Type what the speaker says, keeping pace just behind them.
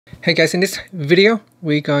Hey guys, in this video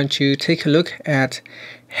we're going to take a look at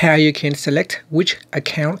how you can select which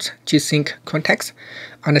account to sync contacts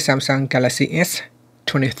on the Samsung Galaxy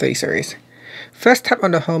S23 series. First, tap on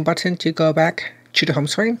the home button to go back to the home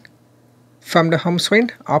screen. From the home screen,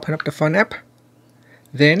 open up the phone app.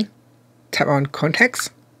 Then tap on contacts.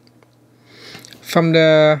 From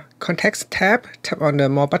the contacts tab, tap on the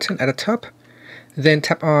more button at the top. Then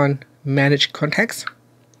tap on manage contacts.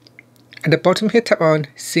 At the bottom here, tap on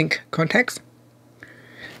sync contacts.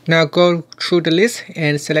 Now go through the list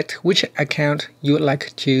and select which account you would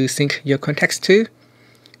like to sync your contacts to.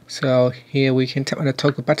 So here we can tap on the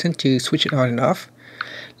toggle button to switch it on and off.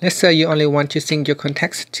 Let's say you only want to sync your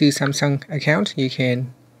contacts to Samsung account. You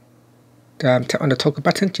can tap on the toggle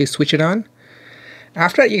button to switch it on.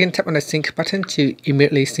 After that, you can tap on the sync button to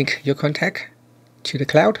immediately sync your contact to the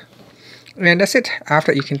cloud. And that's it.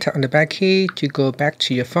 After that, you can tap on the back key to go back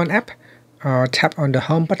to your phone app, or tap on the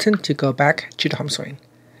home button to go back to the home screen.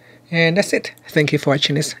 And that's it. Thank you for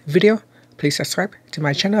watching this video. Please subscribe to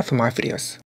my channel for more videos.